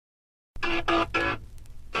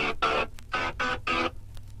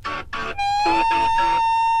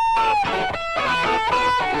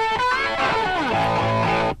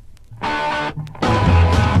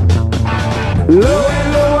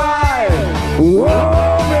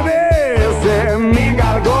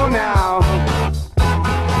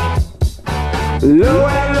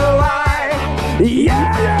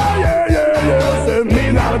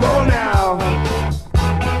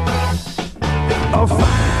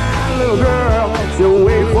little girl, she'll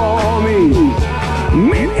wait for me.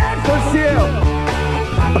 Meet at the ship,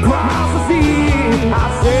 across the sea. I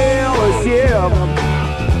sail a ship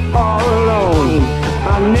all alone.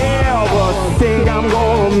 I never think I'm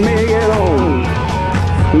gonna make it home.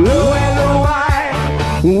 Louie, Louie,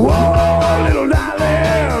 whoa, little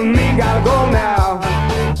darling, me gotta go now.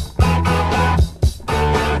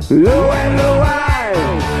 Louie,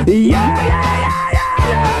 Louie, yeah.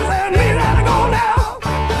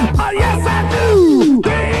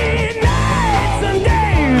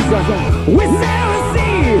 We sail the sea,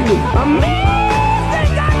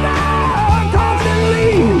 amazing constantly.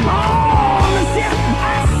 On the ship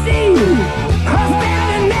I see her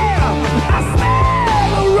standing there. I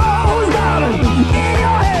smell the rose garden in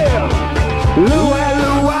your hair. Louie,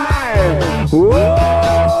 Louie,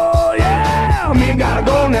 oh yeah, me gotta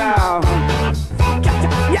go now.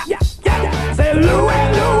 Yeah. Say Louie,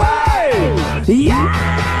 Louie, yeah.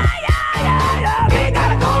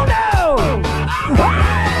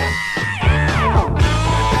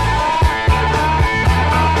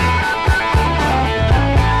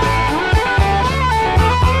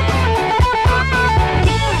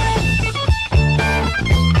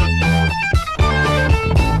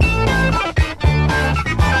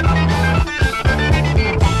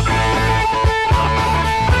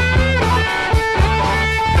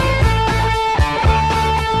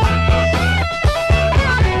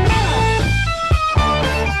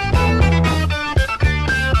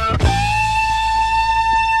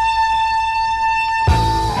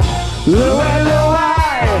 Louie,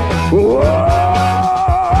 Louie, whoa,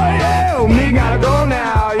 yeah, me gotta go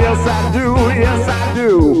now. Yes, I do, yes, I do.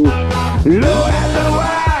 Louie,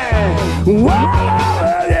 Louie, whoa,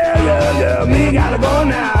 yeah, me gotta go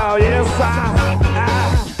now. Yes, I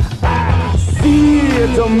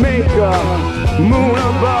see Jamaica, moon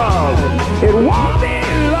above. It won't be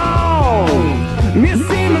long. Me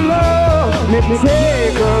see my love, me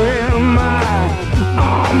take her in my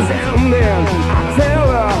arms, and then I tell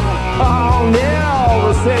her I'll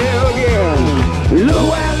never say again.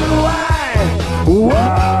 Louie, Louie, whoa,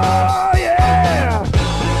 yeah.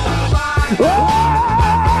 Whoa,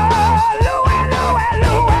 Louie, Louie,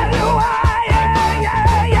 Louie, Louie, yeah.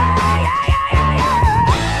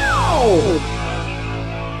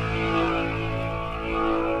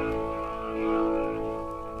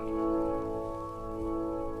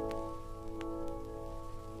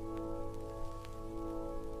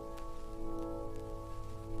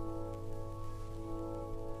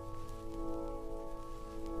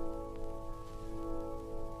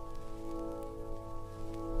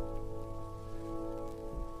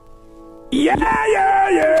 Yeah, yeah,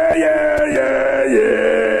 yeah, yeah, yeah, yeah.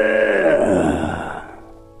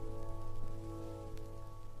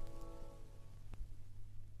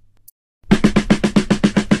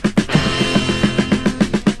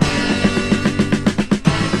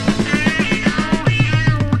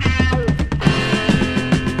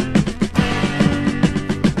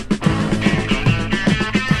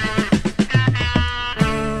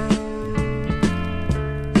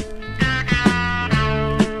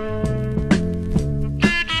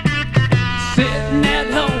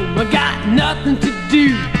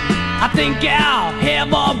 I think I'll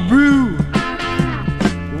have a brew.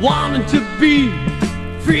 Wanting to be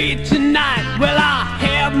free tonight. Well, I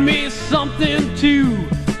have me something too.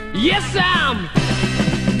 Yes, I'm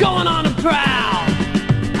going on a prowl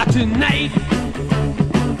tonight.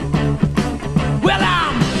 Well,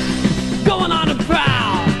 I'm going on a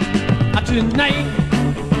prowl tonight.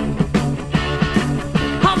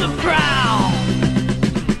 On the prowl.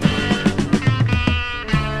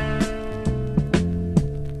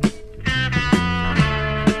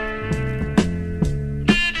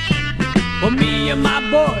 Well, me and my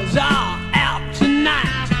boys are out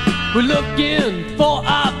tonight. We're looking for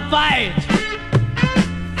a fight,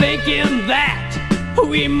 thinking that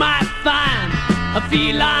we might find a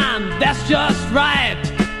feline that's just right.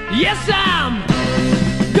 Yes, I'm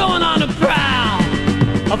going on a prowl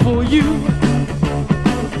for you.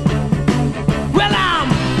 Well, I'm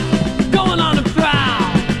going on a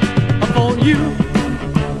prowl for you.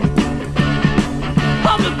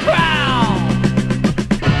 On the prowl.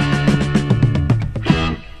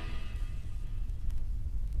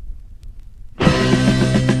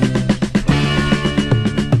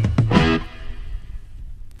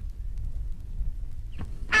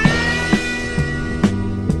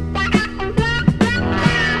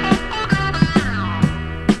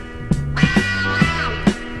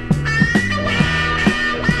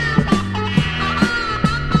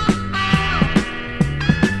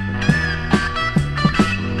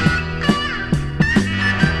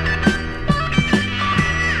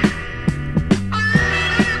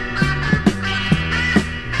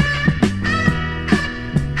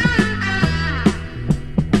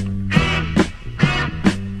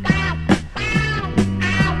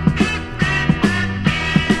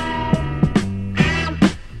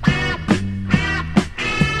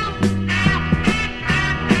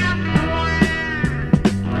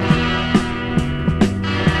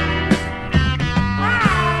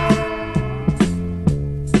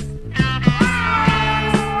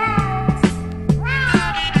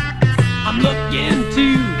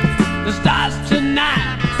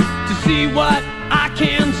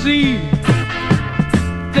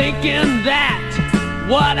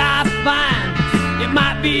 what I find, it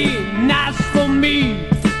might be nice for me.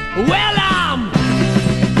 Well, I'm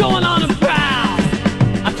going on a prowl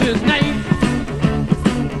tonight.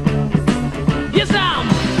 Yes, I'm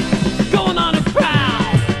going on a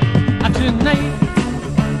prowl tonight.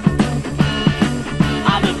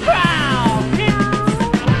 On the prowl.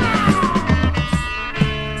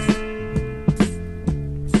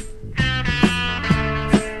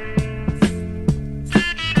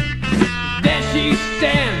 There she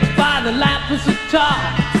stands by the lamp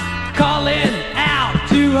top, calling out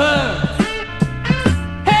to her.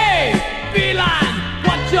 Hey, feline,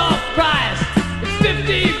 what's your price? It's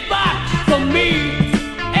 $50 for me,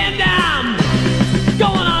 and I'm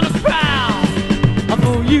going on a prowl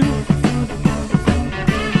for you.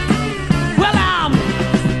 Well, I'm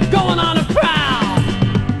going on a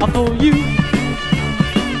prowl for you.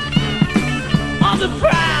 On the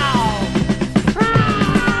prowl.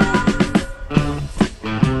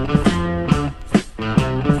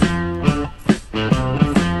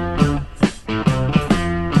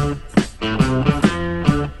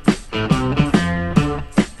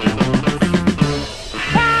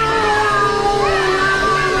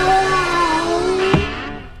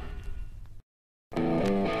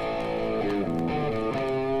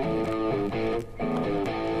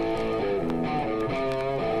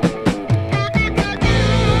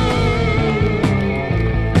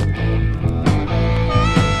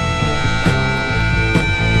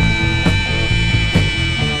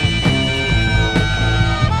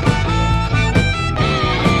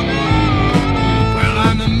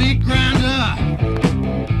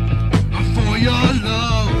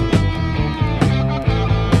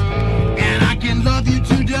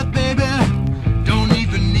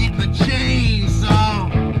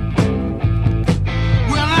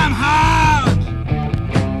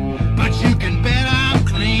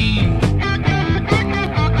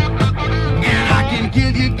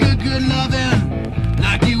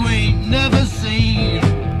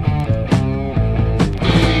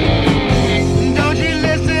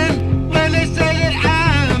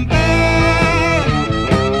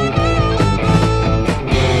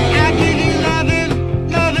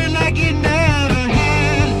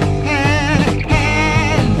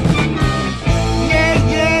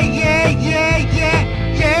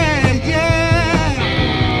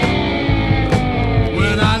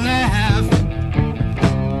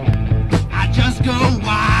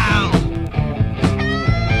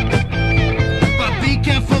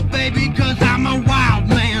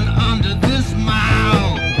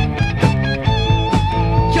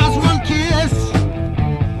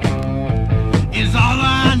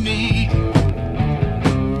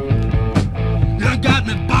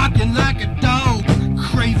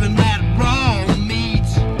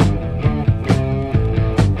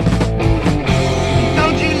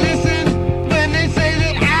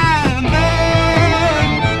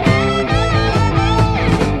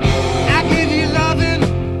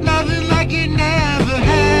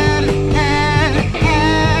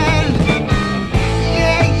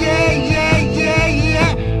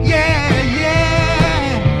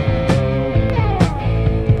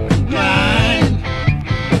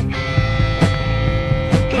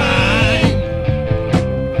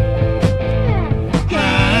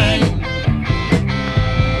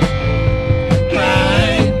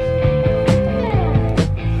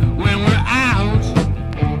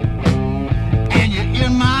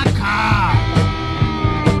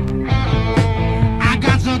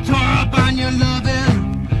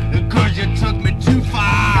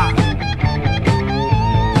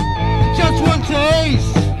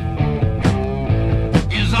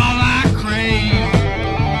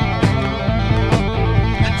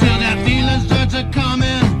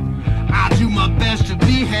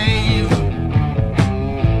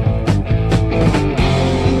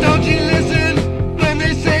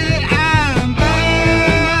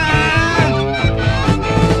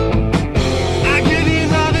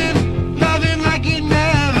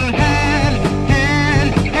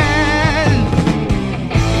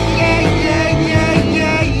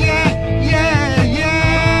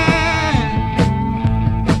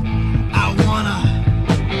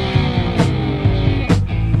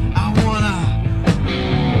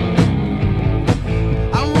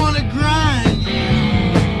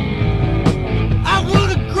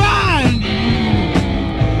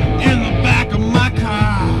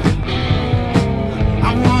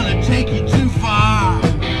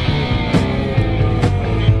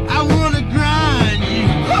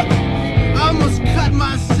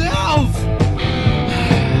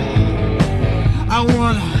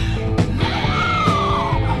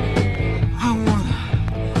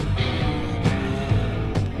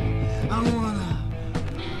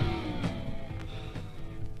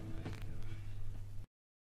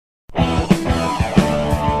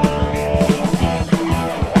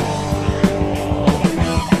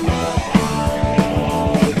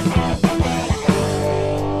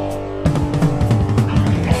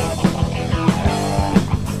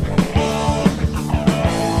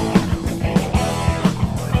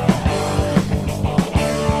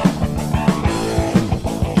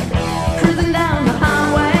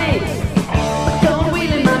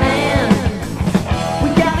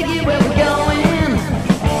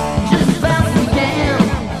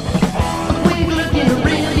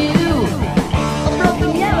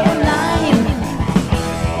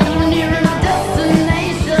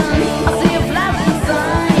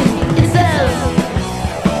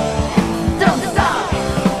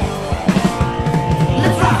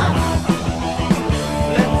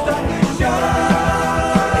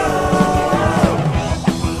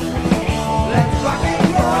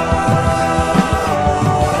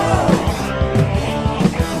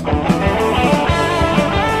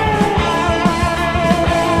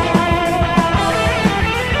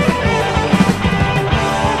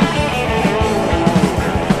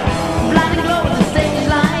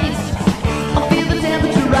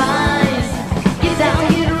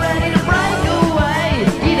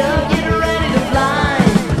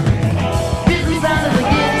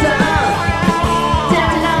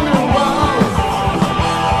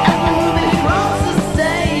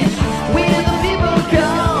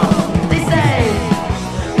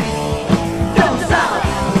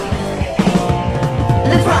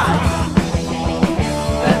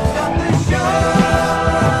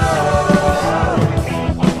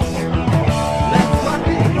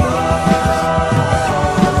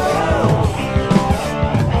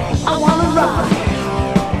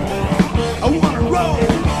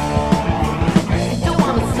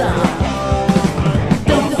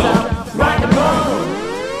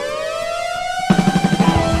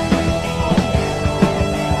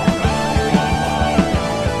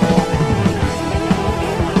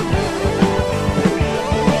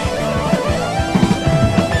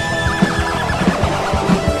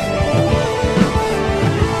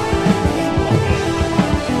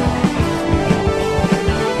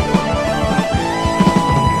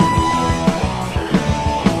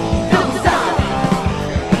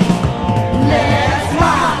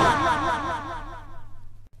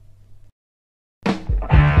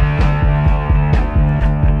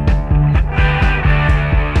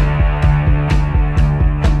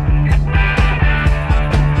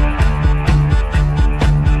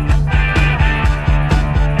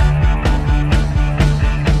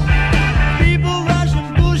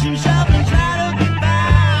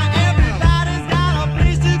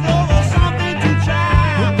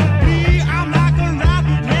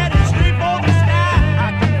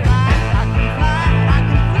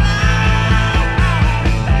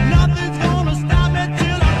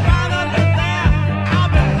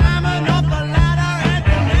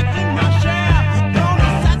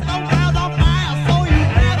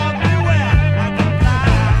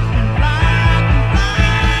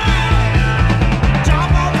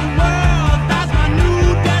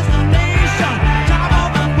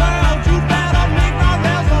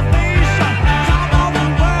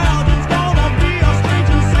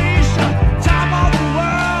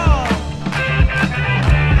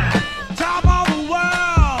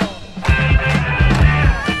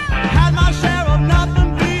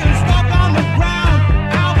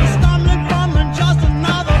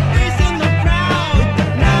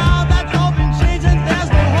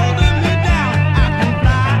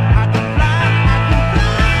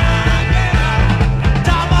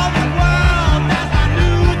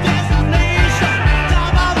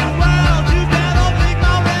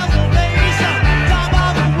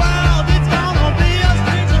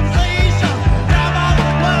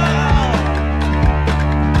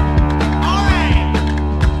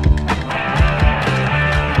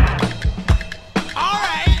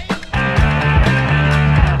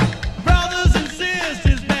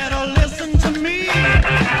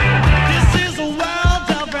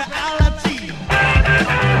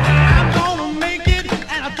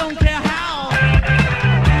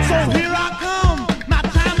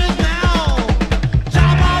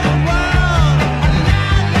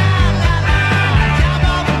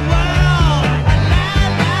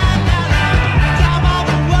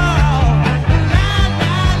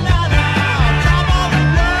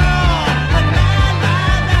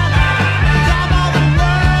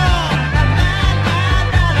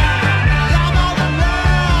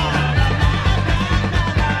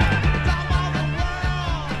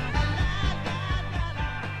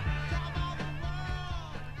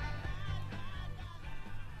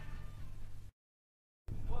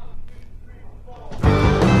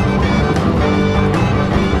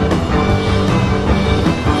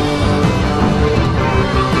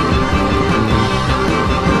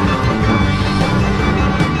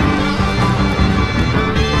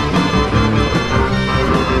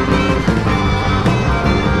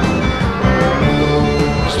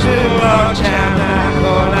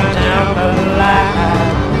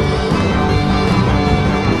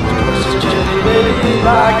 baby,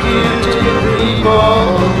 like you did before.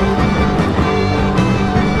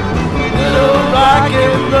 Little rock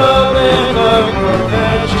and roll and love will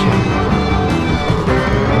hurt you.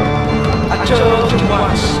 I told you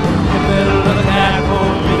once, you better look out for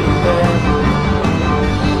me then.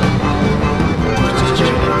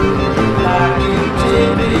 Like you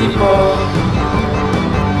did before.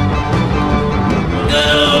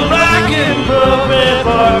 Little rock and roll and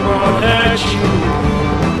love will hurt you.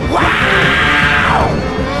 Wow!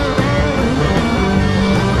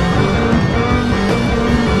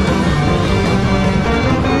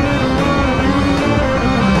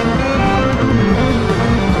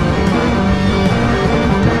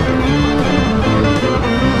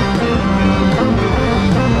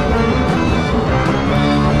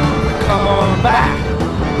 Come on back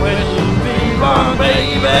when you belong,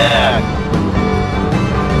 baby.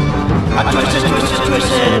 I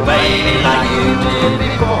twisted, baby, like you did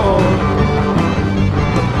before.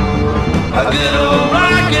 A good old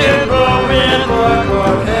rock and roll boy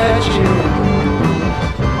won't hurt you.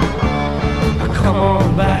 Come on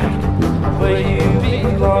back where you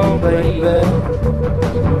belong, baby.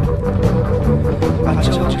 I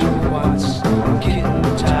told you once, I'm getting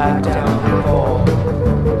tied down before.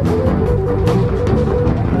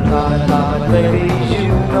 Lord, baby, you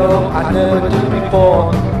know I never did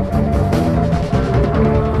before.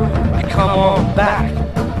 Come on back,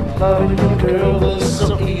 loving you, girl, was so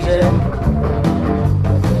easy.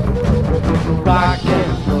 Rock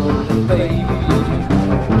and roll, baby.